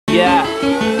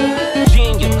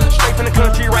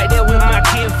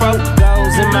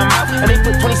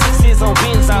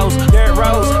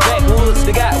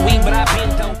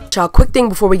Y'all, quick thing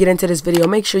before we get into this video,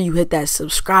 make sure you hit that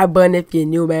subscribe button if you're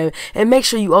new, man, and make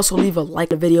sure you also leave a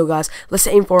like on the video, guys. Let's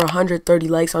aim for 130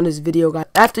 likes on this video, guys.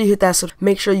 After you hit that,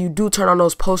 make sure you do turn on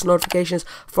those post notifications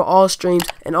for all streams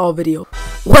and all video.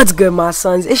 What's good, my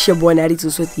sons? It's your boy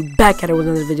Natty2Swifty back at it with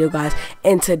another video, guys.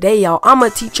 And today, y'all, I'm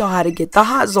gonna teach y'all how to get the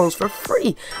hot zones for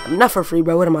free. Not for free,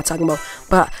 bro, what am I talking about?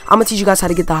 But I'm gonna teach you guys how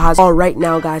to get the hot zone right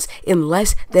now, guys, in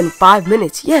less than 5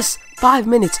 minutes. Yes, 5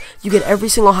 minutes. You get every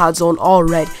single hot zone all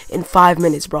red in 5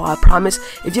 minutes, bro. I promise.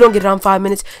 If you don't get it on 5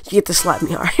 minutes, you get to slap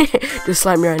me, alright? Just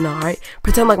slap me right now, alright?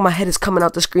 Pretend like my head is coming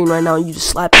out the screen right now and you just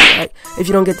slap me, alright? If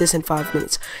you don't get this in 5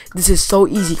 minutes. This is so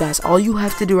easy, guys. All you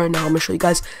have to do right now, I'm gonna show you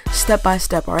guys step by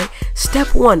step, alright?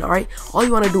 Step 1, alright? All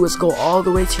you wanna do is go all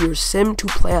the way to your sim to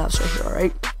playoffs right here,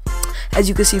 alright? As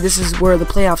you can see, this is where the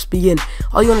playoffs begin.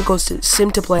 All you want to go to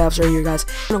sim to playoffs right here, guys.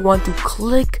 You're going to want to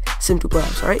click sim to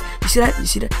playoffs, alright? You see that? You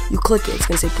see that? You click it. It's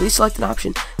going to say, please select an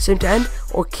option, sim to end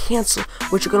or cancel.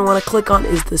 What you're going to want to click on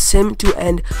is the sim to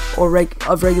end or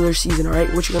of regular season,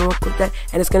 alright? What you're going to want to click that,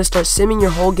 and it's going to start simming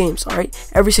your whole games, alright?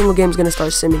 Every single game is going to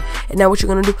start simming. And now what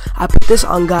you're going to do, I put this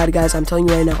on God, guys. I'm telling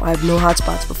you right now, I have no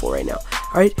hotspots before right now,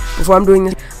 alright? Before I'm doing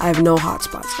this, I have no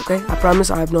hotspots, okay? I promise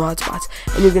I have no hotspots.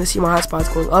 And you're going to see my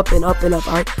hotspots going up and up and up,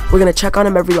 alright? We're going to check on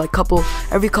them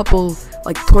every couple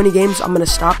like 20 games. I'm going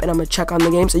to stop and I'm going to check on the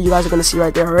games, and you guys are going to see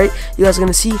right there, alright? You guys are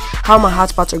going to see how my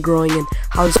hotspots are growing and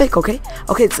how it's fake, okay?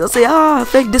 Okay, so let's say,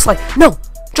 fake dislike. No!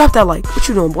 Drop that like. What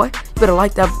you doing, boy? You better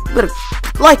like that. You better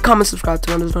like, comment, subscribe,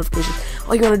 turn on those notifications.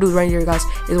 All you're going to do right here, guys,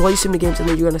 is while you sim the games, and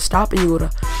then you're going to stop and you go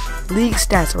to league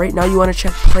stats. Right now you want to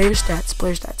check player stats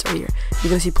right here. You're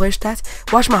going to see player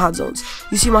stats. Watch my hot zones.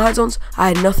 You see my hot zones? I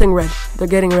had nothing red. They're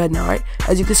getting red now, right?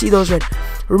 As you can see, those red.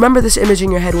 Remember this image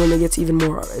in your head when it gets even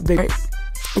more bigger, right?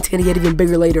 It's gonna get even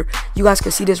bigger later. You guys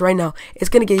can see this right now. It's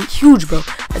gonna get huge, bro.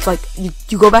 It's like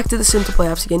you go back to the sim to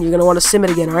playoffs again. You're gonna want to sim it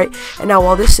again, alright? And now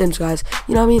while this sims, guys,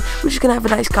 you know what I mean? We're just gonna have a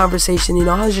nice conversation. You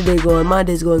know, how's your day going? My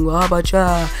day's going well. How about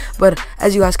ya? But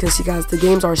as you guys can see, guys, the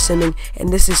games are simming,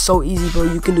 and this is so easy,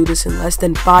 bro. You can do this in less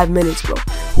than 5 minutes, bro.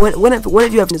 When have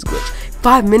you have this glitch?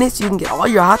 5 minutes, you can get all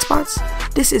your hotspots.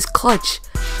 This is clutch.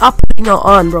 I'll put it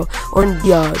on, bro. Or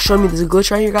showed me this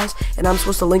glitch right here, guys, and I'm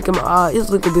supposed to link him. His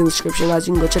link will be in the description, guys.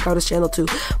 You can go check out his channel too.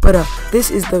 But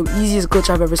this is the easiest glitch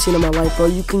I've ever seen in my life, bro.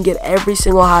 You can get every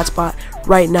single hotspot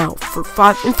right now for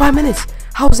 5 minutes.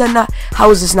 How is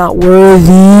this not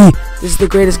worthy? This is the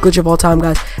greatest glitch of all time,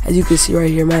 guys, as you can see right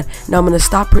here, man. Now I'm gonna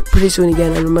stop pretty soon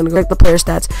again, and I'm gonna check the player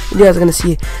stats, and you guys are gonna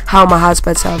see how my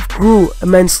hotspots have grew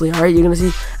immensely. Alright, you're gonna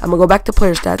see. I'm gonna go back to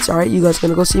player stats. Alright, you guys are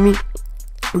gonna go see me.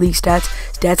 League stats,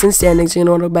 stats and standings. You're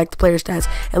gonna want to go back to player stats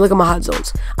and look at my hot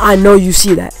zones. I know you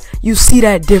see that. You see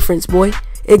that difference, boy.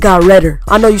 It got redder.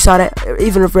 I know you saw that.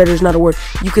 Even if redder is not a word,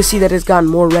 you can see that it's gotten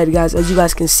more red, guys. As you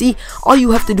guys can see, all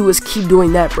you have to do is keep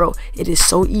doing that, bro. It is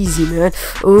so easy, man.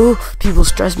 Oh, people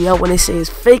stress me out when they say it's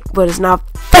fake, but it's not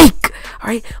fake.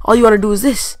 Alright, all you want to do is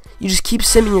this. You just keep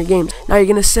simming your games. Now you're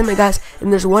gonna sim it, guys,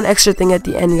 and there's one extra thing at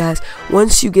the end, guys.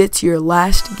 Once you get to your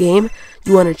last game,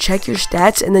 you want to check your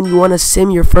stats, and then you want to sim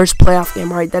your first playoff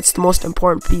game. Alright, that's the most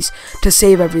important piece to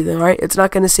save everything. Alright, it's not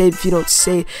gonna save if you don't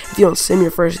sim your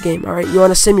first game. Alright, you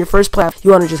want to sim your first playoff. You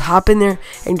want to just hop in there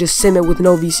and just sim it with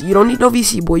no VC. You don't need no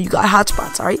VC, boy. You got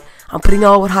hotspots. Alright, I'm putting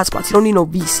all with hotspots. You don't need no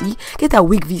VC. Get that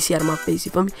weak VC out of my face,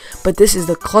 you feel me? But this is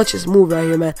the clutchest move right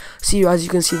here, man. See, as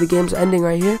you can see, the game's ending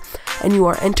right here, and you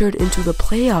are entered into the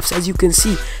playoffs. As you can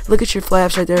see, look at your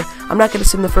playoffs right there. I'm not gonna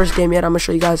sim the first game yet. I'm gonna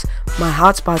show you guys my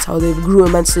hotspots, how they grew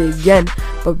immensely again.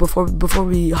 But before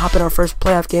we hop in our first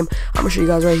playoff game, I'm gonna show you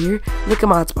guys right here. Look at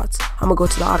my hotspots. I'm gonna go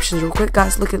to the options real quick,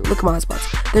 guys. Look at my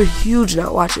hotspots. They're huge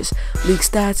now. Watch this. League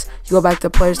stats. You go back to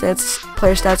player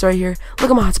stats right here. Look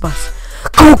at my hotspots.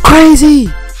 Go crazy!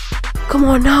 Come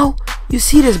on now. You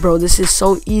see this, bro. This is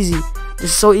so easy.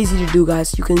 This is so easy to do,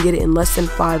 guys. You can get it in less than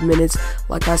 5 minutes,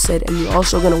 like I said. And you're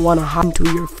also going to want to hop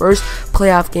into your first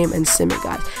playoff game and sim it,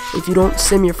 guys. If you don't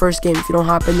sim your first game, if you don't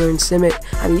hop in there and sim it,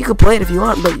 I mean, you can play it if you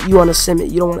want, but you want to sim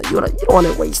it. You don't want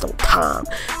to waste no time.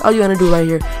 All you want to do right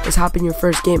here is hop in your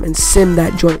first game and sim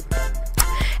that joint.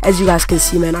 As you guys can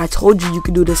see, man, I told you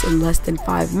can do this in less than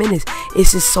 5 minutes.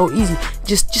 It's just so easy.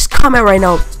 Just comment right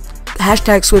now.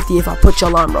 Hashtag Swifty if I put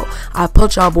y'all on, bro. I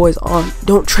put y'all boys on.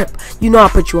 Don't trip. You know I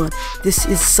put you on. This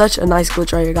is such a nice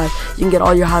glitch right here, guys. You can get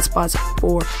all your hotspots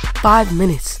for 5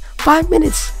 minutes. 5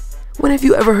 minutes. When have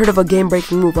you ever heard of a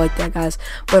game-breaking move like that, guys?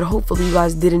 But hopefully you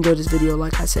guys did enjoy this video.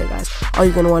 Like I said, guys, all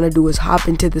you're going to want to do is hop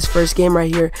into this first game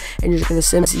right here, and you're just going to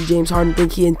sim see James Harden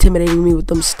think he intimidating me with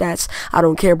them stats. I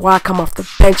don't care, boy. I come off the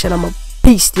bench and I'm a beast.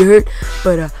 beast, you heard?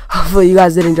 But hopefully you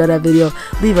guys did enjoy that video.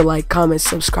 Leave a like, comment,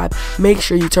 subscribe. Make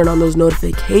sure you turn on those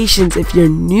notifications if you're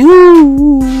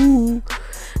new,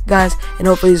 guys. And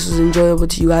hopefully this was enjoyable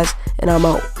to you guys. And I'm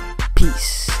out.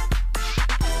 Peace.